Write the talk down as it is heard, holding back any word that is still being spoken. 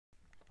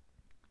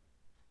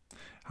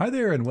Hi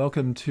there and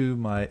welcome to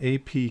my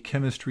AP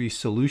Chemistry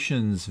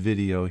Solutions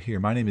video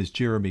here. My name is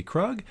Jeremy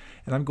Krug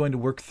and I'm going to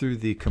work through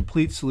the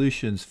complete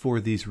solutions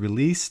for these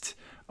released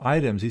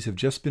items. These have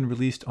just been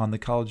released on the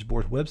College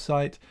Board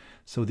website.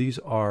 So these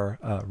are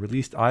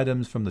released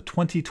items from the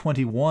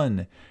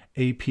 2021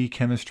 AP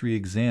Chemistry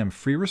exam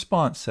free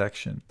response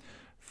section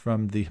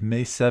from the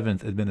May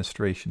 7th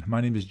administration.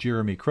 My name is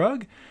Jeremy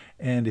Krug,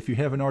 and if you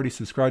haven't already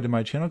subscribed to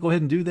my channel, go ahead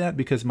and do that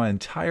because my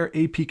entire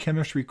AP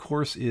Chemistry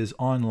course is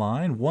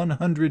online.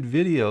 100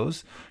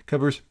 videos,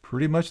 covers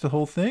pretty much the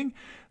whole thing.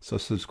 So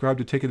subscribe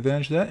to take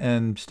advantage of that,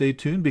 and stay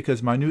tuned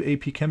because my new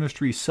AP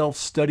Chemistry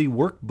self-study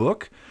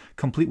workbook,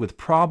 complete with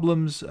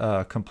problems,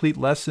 complete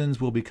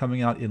lessons, will be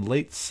coming out in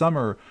late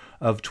summer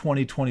of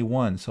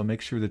 2021. So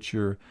make sure that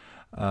you're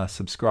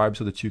subscribe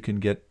so that you can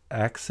get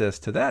access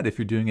to that if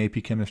you're doing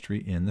AP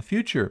Chemistry in the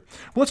future.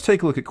 Well, let's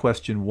take a look at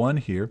question 1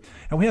 here.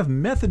 And we have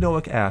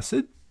methanoic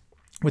acid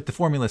with the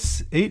formula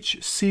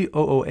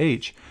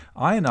HCOOH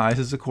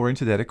ionizes according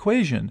to that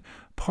equation.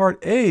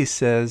 Part A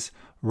says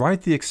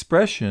write the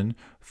expression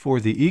for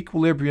the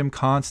equilibrium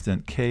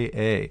constant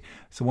Ka.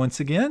 So once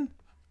again,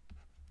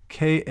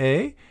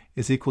 Ka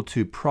is equal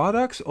to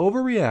products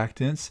over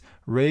reactants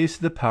raised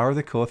to the power of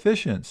the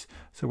coefficients.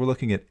 So we're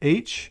looking at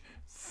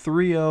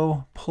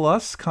H3O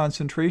plus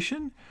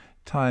concentration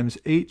times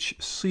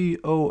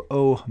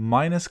HCOO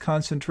minus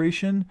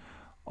concentration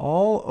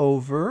all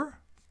over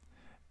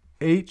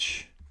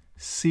HCOOH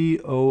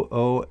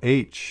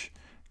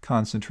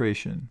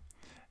concentration.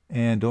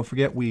 And don't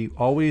forget, we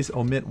always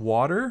omit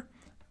water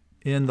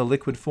in the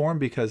liquid form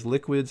because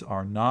liquids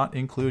are not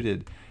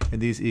included in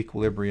these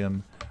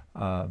equilibrium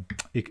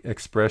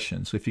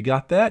expressions. So if you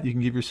got that, you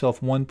can give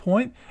yourself 1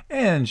 point.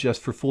 And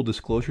just for full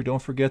disclosure,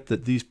 don't forget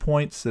that these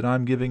points that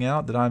I'm giving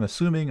out, that I'm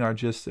assuming are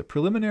just a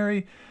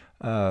preliminary.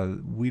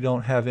 We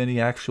don't have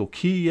any actual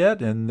key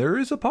yet, and there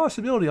is a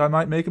possibility I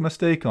might make a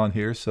mistake on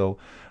here. So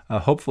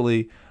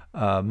hopefully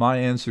my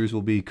answers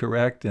will be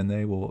correct and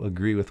they will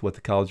agree with what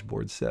the College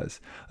Board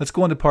says. Let's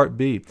go on to part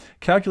B.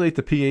 Calculate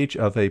the pH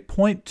of a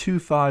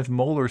 0.25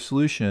 molar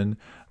solution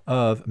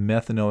of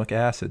methanoic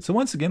acid. So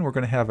once again, we're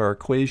going to have our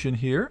equation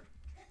here,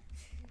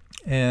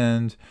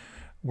 and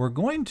we're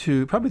going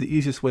to, probably the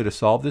easiest way to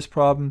solve this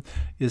problem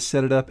is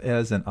set it up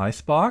as an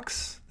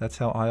icebox. That's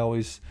how I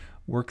always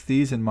work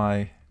these in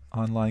my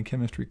online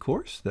chemistry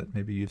course that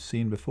maybe you've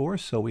seen before.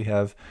 So we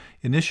have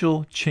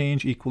initial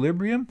change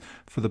equilibrium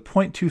for the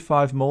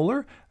 0.25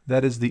 molar.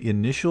 That is the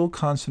initial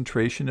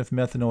concentration of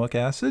methanoic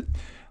acid.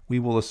 We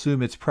will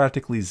assume it's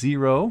practically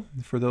 0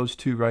 for those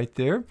two right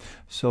there.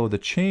 So the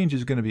change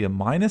is going to be a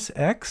minus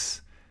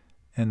x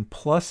and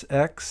plus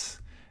x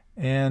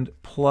and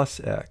plus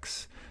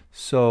x.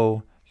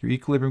 So your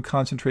equilibrium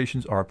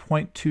concentrations are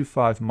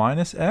 0.25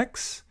 minus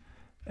x,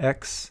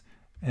 x,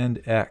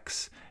 and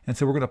x. And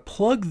so we're going to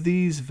plug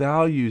these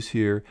values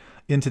here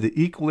into the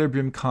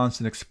equilibrium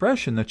constant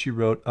expression that you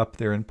wrote up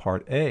there in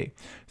part A.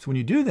 So when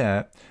you do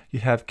that, you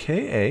have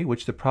Ka,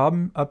 which the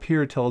problem up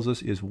here tells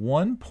us is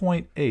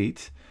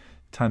 1.8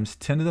 times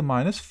 10 to the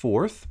minus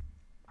fourth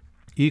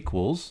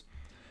equals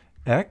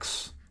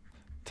x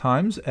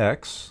times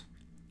x,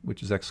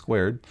 which is x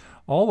squared,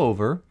 all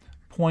over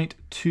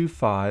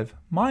 0.25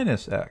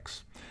 minus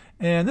x.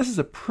 And this is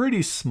a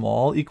pretty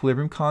small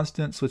equilibrium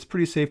constant, so it's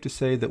pretty safe to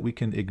say that we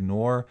can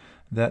ignore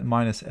that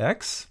minus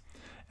x.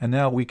 And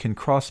now we can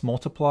cross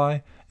multiply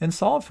and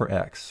solve for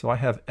x. So I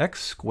have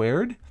x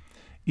squared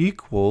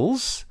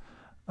equals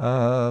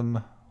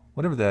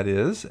whatever that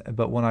is.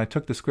 But when I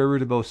took the square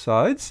root of both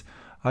sides,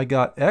 I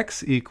got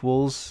x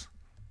equals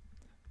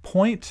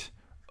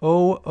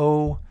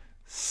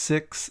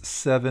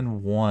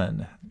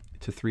 0.00671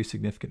 to 3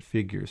 significant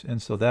figures.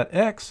 And so that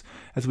x,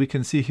 as we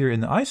can see here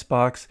in the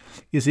icebox,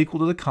 is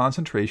equal to the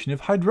concentration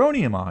of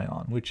hydronium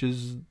ion, which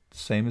is the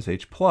same as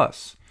H+.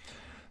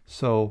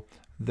 So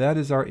that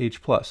is our H+.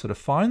 So to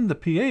find the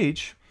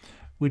pH,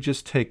 we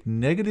just take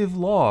negative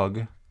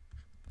log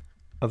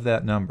of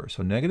that number.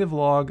 So negative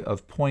log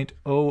of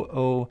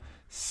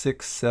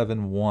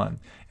 0.00671.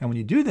 And when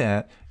you do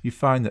that, you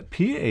find that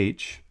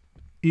pH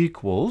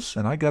equals,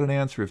 and I got an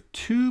answer of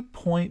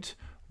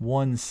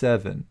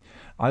 2.17.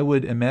 I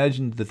would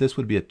imagine that this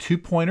would be a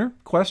 2-pointer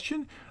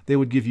question. They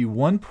would give you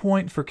 1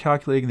 point for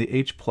calculating the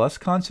H+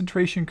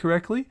 concentration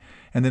correctly,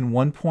 and then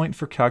 1 point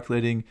for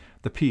calculating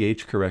the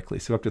pH correctly.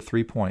 So up to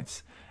 3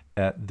 points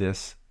at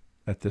this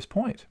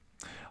point.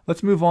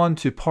 Let's move on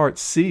to part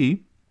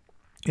C.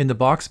 In the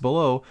box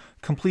below,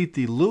 complete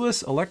the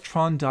Lewis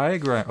electron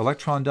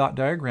dot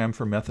diagram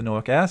for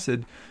methanoic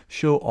acid.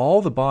 Show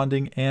all the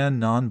bonding and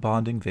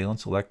non-bonding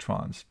valence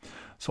electrons.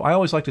 So I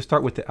always like to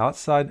start with the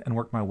outside and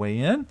work my way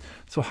in.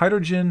 So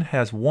hydrogen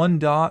has 1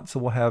 dot, so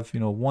we'll have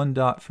 1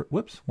 dot for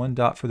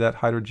that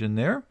hydrogen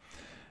there.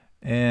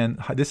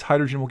 And this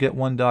hydrogen will get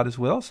 1 dot as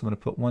well, so I'm going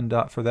to put 1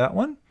 dot for that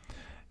one.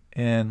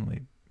 And let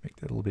me make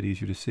that a little bit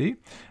easier to see.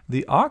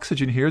 The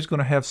oxygen here is going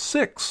to have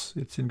 6.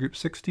 It's in group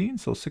 16,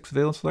 so 6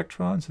 valence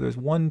electrons. So there's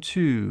 1,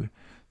 2,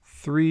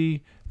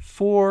 3,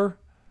 4,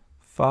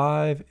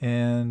 5,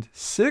 and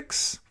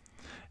 6.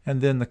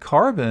 And then the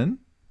carbon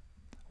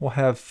we'll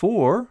have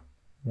 4.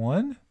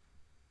 1,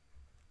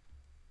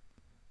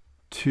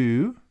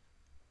 2,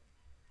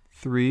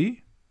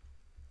 3,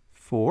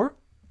 4.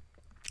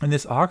 And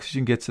this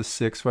oxygen gets a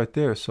 6 right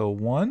there. So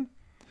 1,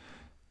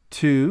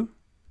 2,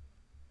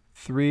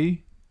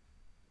 3,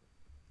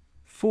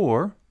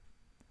 4,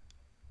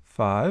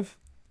 5,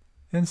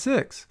 and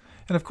 6.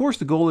 And of course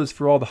the goal is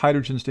for all the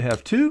hydrogens to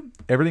have 2.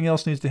 Everything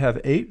else needs to have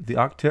 8, the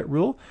octet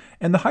rule.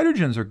 And the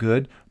hydrogens are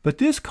good, but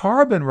this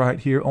carbon right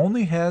here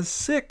only has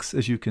 6,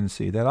 as you can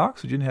see. That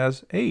oxygen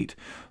has 8.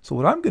 So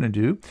what I'm going to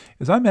do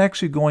is I'm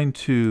actually going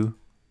to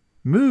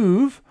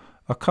move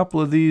a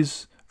couple of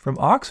these from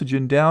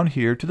oxygen down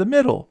here to the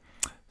middle.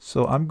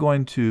 So I'm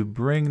going to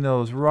bring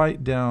those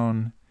right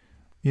down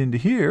into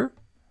here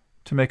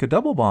to make a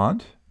double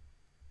bond.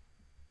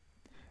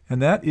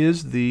 And that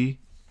is the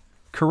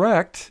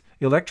correct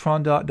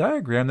electron dot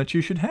diagram that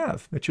you should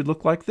have. It should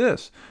look like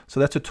this.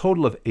 So that's a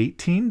total of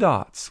 18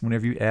 dots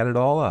whenever you add it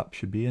all up.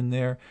 Should be in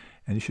there,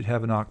 and you should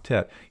have an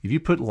octet. If you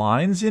put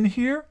lines in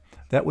here,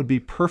 that would be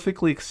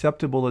perfectly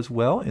acceptable as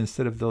well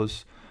instead of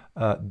those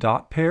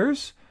dot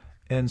pairs.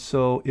 And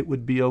so it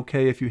would be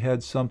okay if you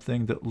had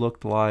something that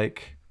looked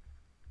like,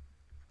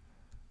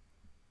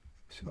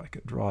 see if I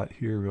could draw it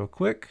here real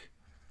quick.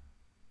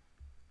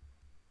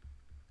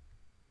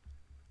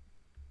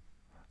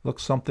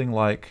 Looks something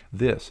like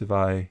this if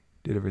I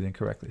did everything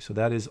correctly. So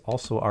that is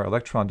also our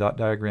electron dot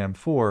diagram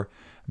for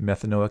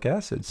methanoic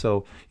acid.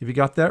 So if you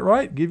got that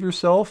right, give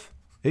yourself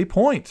a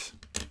point.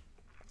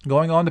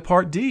 Going on to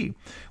part D,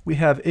 we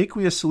have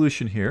aqueous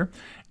solution here,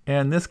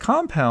 and this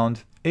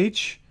compound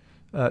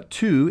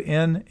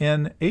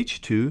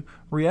H2NNH2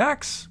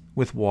 reacts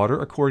with water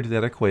according to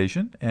that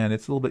equation, and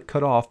it's a little bit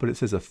cut off, but it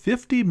says a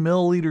 50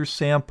 milliliter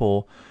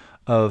sample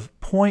of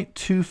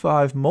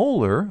 0.25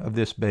 molar of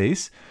this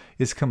base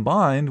is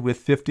combined with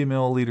 50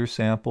 milliliter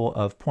sample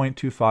of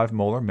 0.25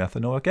 molar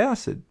methanoic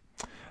acid.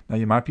 Now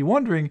you might be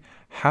wondering,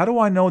 how do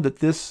I know that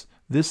this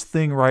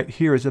thing right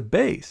here is a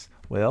base?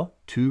 Well,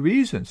 2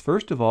 reasons.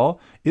 First of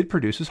all, it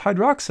produces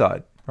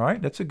hydroxide,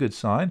 right? That's a good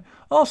sign.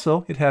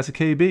 Also, it has a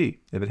Kb.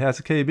 If it has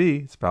a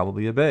Kb, it's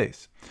probably a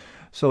base.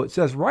 So it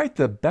says write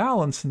the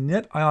balanced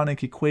net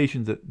ionic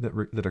equation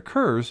that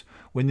occurs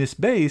when this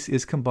base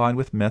is combined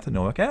with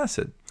methanoic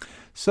acid.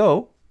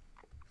 So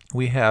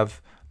we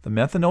have the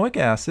methanoic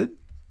acid,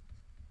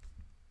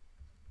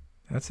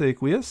 that's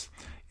aqueous.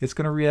 It's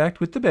going to react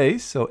with the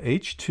base, so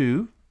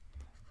H2NNH2,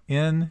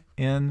 and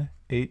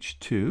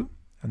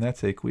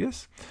that's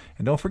aqueous.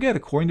 And don't forget,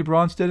 according to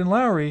Bronsted and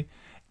Lowry,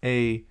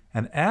 an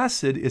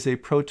acid is a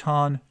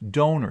proton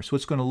donor, so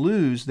it's going to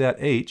lose that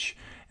H,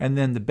 and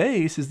then the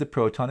base is the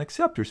proton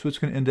acceptor, so it's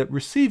going to end up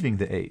receiving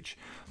the H.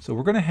 So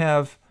we're going to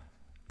have,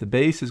 the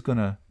base is going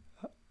to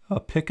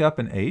pick up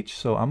an H,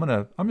 so I'm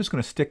just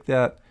going to stick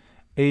that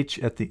H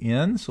at the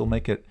end, so we'll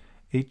make it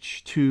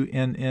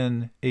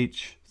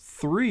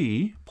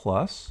H2NNH3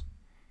 plus,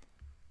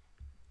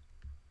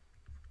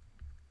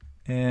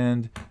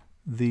 and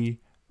the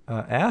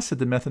acid,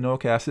 the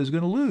methanoic acid, is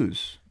going to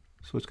lose.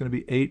 So it's going to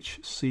be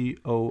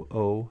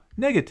HCOO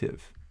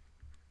negative,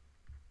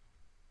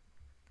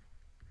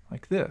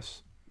 like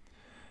this.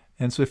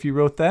 And so if you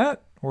wrote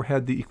that, or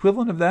had the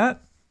equivalent of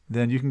that,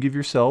 then you can give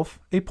yourself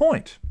a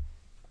point.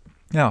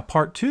 Now,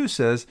 part 2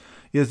 says,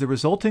 is the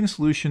resulting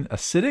solution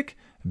acidic,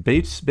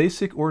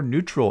 basic, or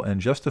neutral, and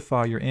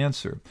justify your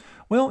answer?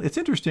 Well, it's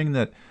interesting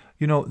that,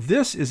 you know,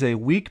 this is a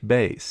weak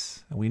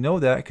base. And we know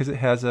that because it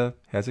has a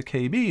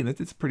Kb, and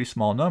it's a pretty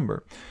small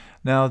number.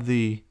 Now,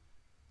 the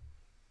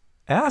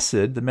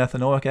acid, the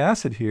methanoic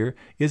acid here,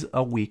 is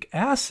a weak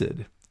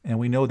acid. And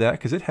we know that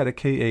because it had a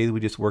Ka that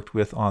we just worked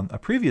with on a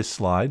previous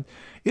slide.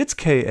 Its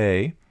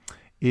Ka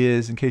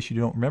is, in case you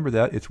don't remember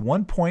that, it's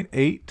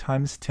 1.8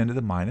 times 10 to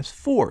the minus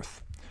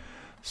 4th.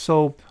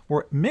 So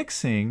we're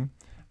mixing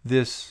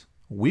this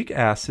weak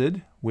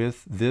acid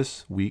with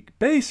this weak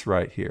base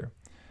right here.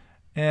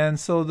 And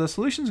so the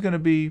solution is going to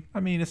be, I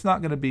mean, it's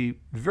not going to be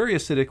very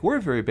acidic or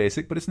very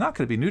basic, but it's not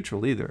going to be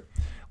neutral either.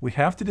 We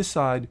have to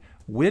decide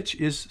which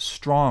is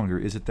stronger.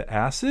 Is it the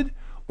acid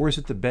or is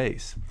it the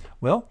base?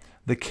 Well,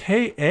 the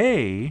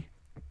Ka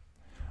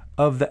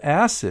of the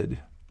acid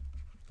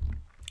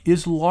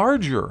is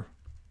larger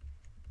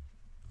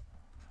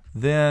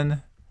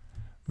than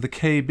the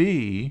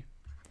Kb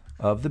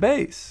of the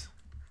base.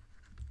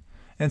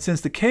 And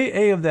since the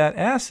Ka of that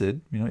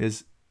acid, you know,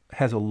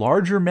 has a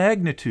larger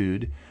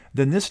magnitude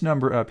than this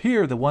number up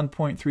here, the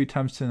 1.3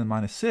 times 10 to the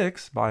minus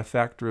 6, by a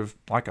factor of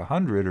like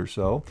 100 or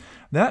so,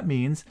 that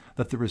means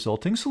that the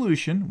resulting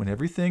solution, when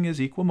everything is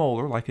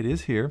equimolar like it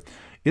is here,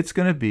 it's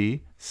going to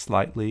be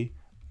slightly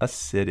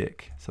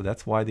acidic. So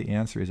that's why the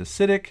answer is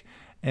acidic,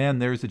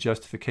 and there's the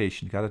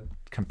justification. You've got to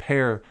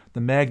compare the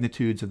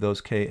magnitudes of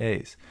those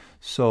Kas.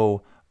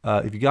 So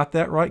if you got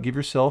that right, give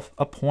yourself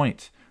a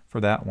point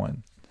for that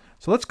one.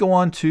 So let's go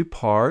on to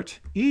part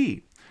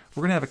E.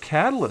 We're going to have a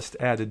catalyst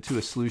added to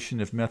a solution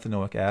of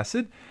methanoic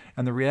acid,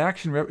 and the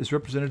reaction is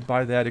represented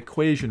by that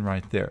equation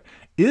right there.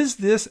 Is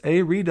this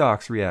a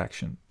redox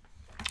reaction?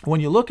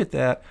 When you look at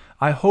that,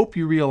 I hope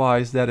you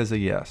realize that is a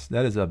yes.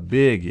 That is a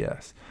big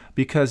yes.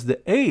 Because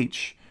the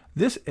H,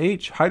 this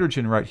H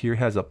hydrogen right here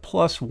has a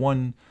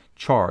 +1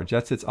 charge.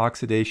 That's its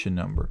oxidation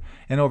number.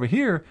 And over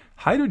here,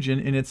 hydrogen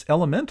in its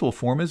elemental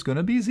form is going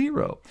to be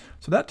 0.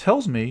 So that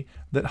tells me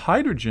that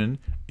hydrogen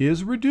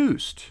is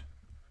reduced.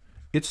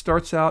 It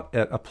starts out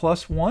at a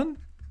 +1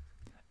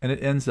 and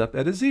it ends up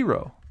at a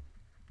 0.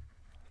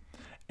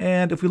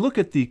 And if we look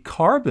at the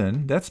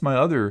carbon, that's my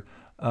other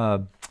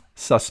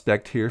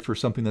suspect here for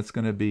something that's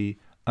going to be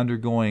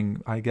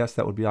undergoing, I guess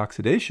that would be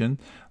oxidation.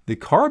 The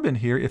carbon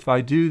here, if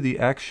I do the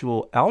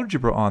actual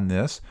algebra on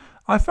this,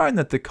 I find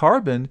that the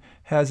carbon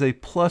has a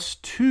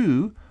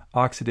 +2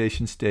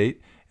 oxidation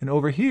state. And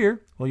over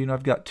here, well, you know,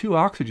 I've got 2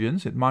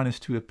 oxygens at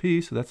 -2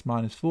 apiece, so that's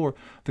 -4.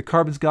 The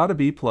carbon's got to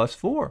be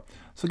 +4.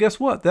 So guess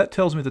what? That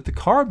tells me that the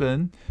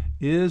carbon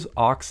is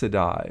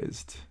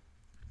oxidized.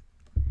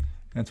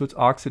 And so it's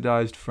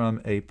oxidized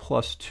from a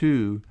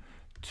 +2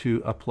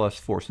 to a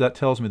 +4. So that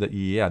tells me that,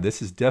 yeah,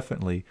 this is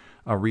definitely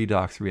a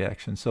redox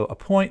reaction. So a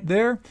point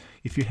there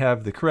if you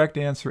have the correct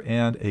answer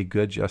and a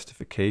good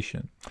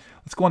justification.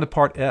 Let's go on to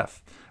part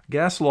F.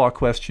 Gas law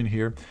question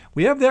here.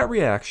 We have that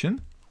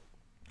reaction,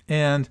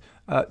 and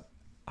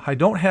I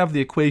don't have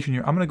the equation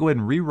here. I'm going to go ahead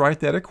and rewrite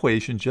that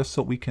equation just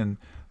so we can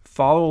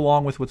follow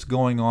along with what's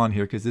going on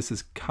here, because this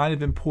is kind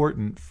of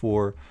important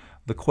for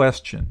the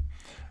question.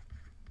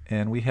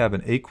 And we have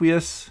an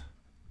aqueous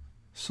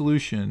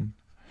solution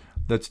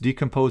that's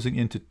decomposing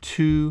into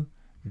 2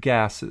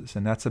 gases,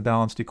 and that's a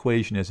balanced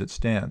equation as it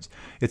stands.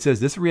 It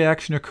says this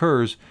reaction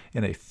occurs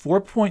in a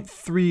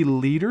 4.3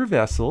 liter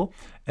vessel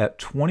at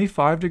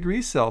 25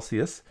 degrees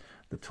Celsius.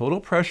 The total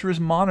pressure is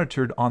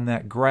monitored on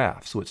that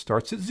graph. So it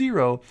starts at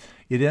 0.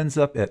 It ends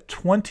up at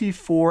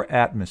 24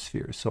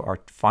 atmospheres. So our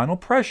final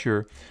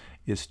pressure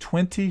is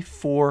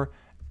 24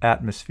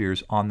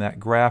 atmospheres on that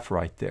graph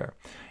right there.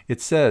 It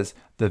says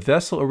the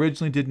vessel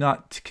originally did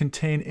not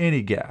contain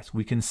any gas.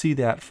 We can see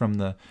that from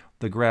the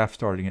graph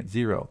starting at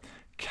 0.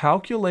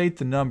 Calculate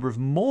the number of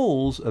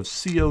moles of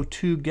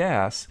CO2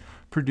 gas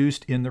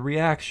produced in the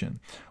reaction.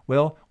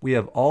 Well, we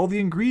have all the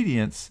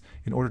ingredients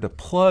in order to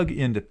plug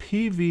into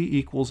PV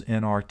equals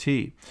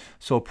nRT.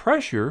 So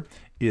pressure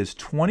is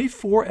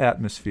 24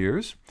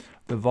 atmospheres.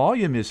 The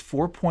volume is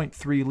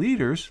 4.3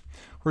 liters.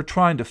 We're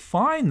trying to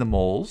find the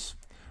moles.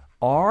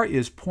 R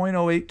is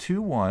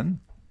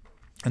 0.0821.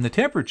 And the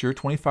temperature,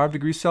 25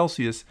 degrees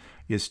Celsius,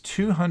 is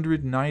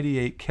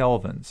 298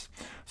 kelvins.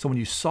 So when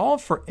you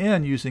solve for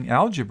N using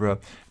algebra,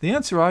 the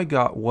answer I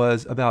got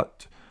was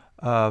about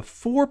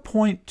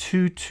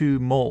 4.22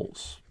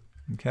 moles.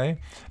 Okay?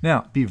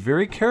 Now, be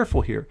very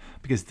careful here,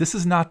 because this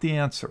is not the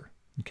answer.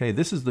 Okay?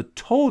 This is the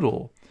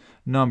total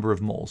number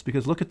of moles,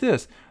 because look at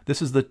this.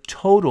 This is the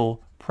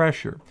total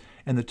pressure.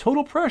 And the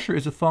total pressure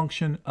is a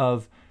function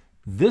of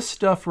this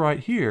stuff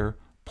right here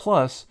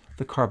plus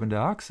the carbon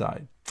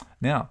dioxide.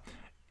 Now,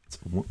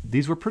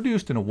 these were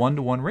produced in a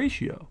 1-to-1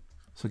 ratio.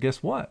 So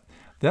guess what?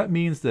 That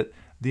means that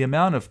the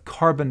amount of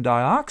carbon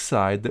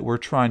dioxide that we're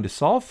trying to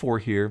solve for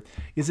here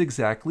is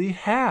exactly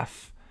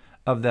half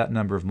of that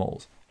number of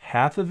moles.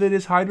 Half of it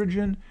is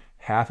hydrogen,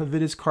 half of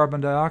it is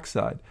carbon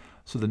dioxide.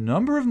 So the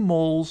number of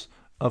moles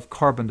of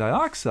carbon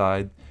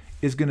dioxide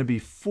is going to be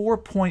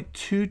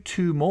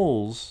 4.22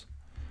 moles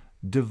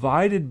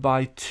divided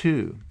by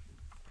 2,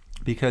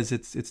 because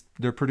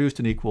they're produced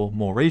in equal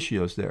mole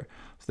ratios there.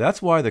 So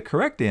that's why the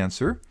correct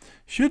answer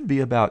should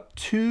be about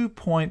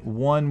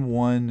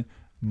 2.11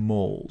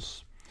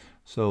 moles.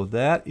 So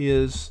that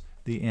is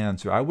the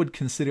answer. I would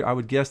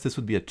guess this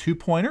would be a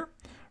 2-pointer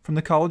from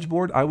the College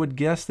Board. I would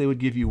guess they would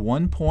give you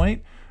 1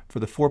 point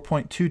for the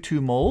 4.22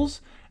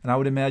 moles, and I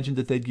would imagine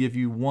that they'd give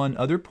you 1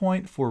 other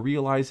point for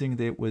realizing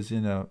that it was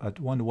in a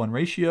 1-to-1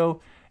 ratio,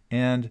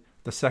 and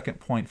the second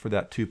point for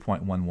that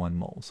 2.11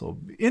 moles. So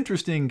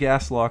interesting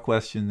gas law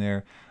question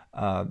there.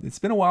 It's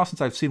been a while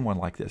since I've seen one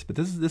like this, but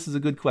this is a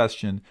good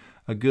question,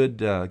 a good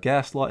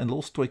gas law and a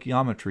little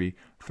stoichiometry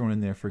thrown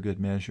in there for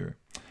good measure.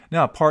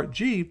 Now, part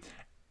G,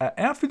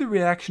 after the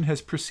reaction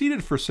has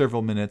proceeded for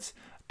several minutes,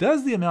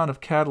 does the amount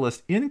of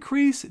catalyst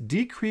increase,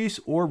 decrease,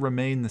 or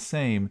remain the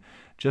same?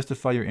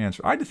 Justify your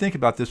answer. I had to think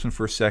about this one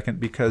for a second,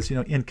 because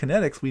in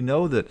kinetics we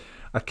know that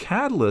a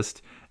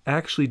catalyst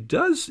actually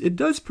does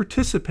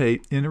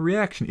participate in a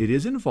reaction. It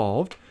is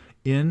involved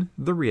in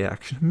the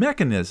reaction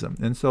mechanism,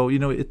 and so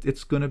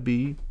it's going to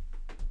be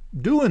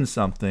doing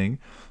something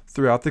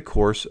throughout the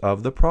course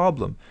of the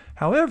problem.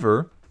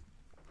 However,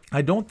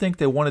 I don't think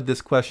they wanted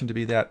this question to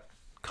be that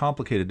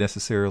complicated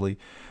necessarily.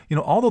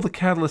 Although the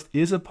catalyst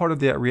is a part of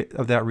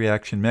that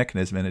reaction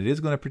mechanism and it is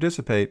going to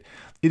participate,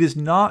 it is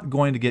not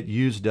going to get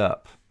used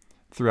up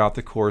throughout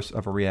the course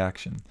of a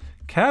reaction.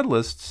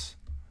 Catalysts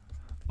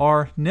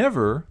are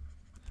never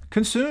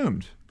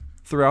consumed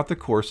throughout the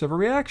course of a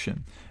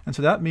reaction. And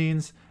so that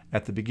means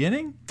at the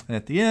beginning and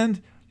at the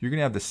end, you're going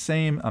to have the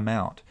same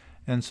amount.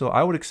 And so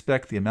I would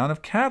expect the amount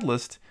of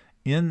catalyst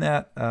in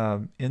that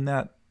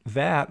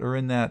vat or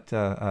in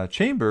that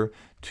chamber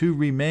to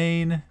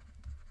remain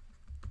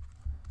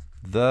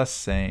the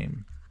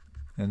same.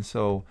 And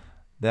so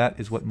that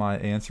is what my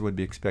answer would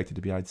be expected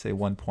to be. I'd say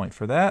 1 point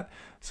for that.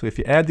 So if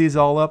you add these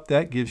all up,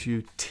 that gives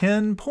you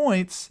 10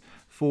 points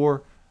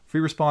for free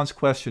response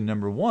question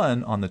number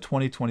 1 on the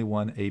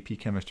 2021 AP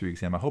Chemistry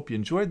exam. I hope you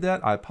enjoyed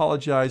that. I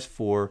apologize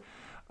for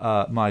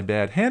my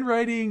bad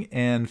handwriting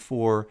and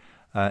for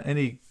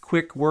any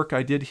quick work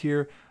I did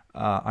here.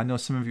 I know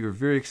some of you are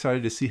very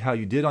excited to see how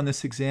you did on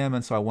this exam,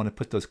 and so I want to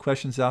put those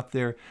questions out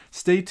there.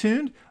 Stay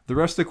tuned. The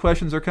rest of the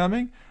questions are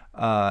coming,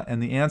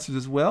 and the answers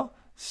as well.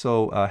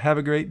 So have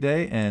a great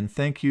day, and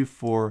thank you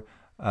for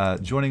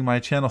joining my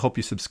channel. Hope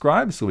you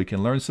subscribe so we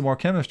can learn some more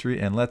chemistry,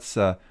 and let's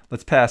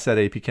pass that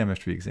AP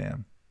Chemistry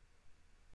exam.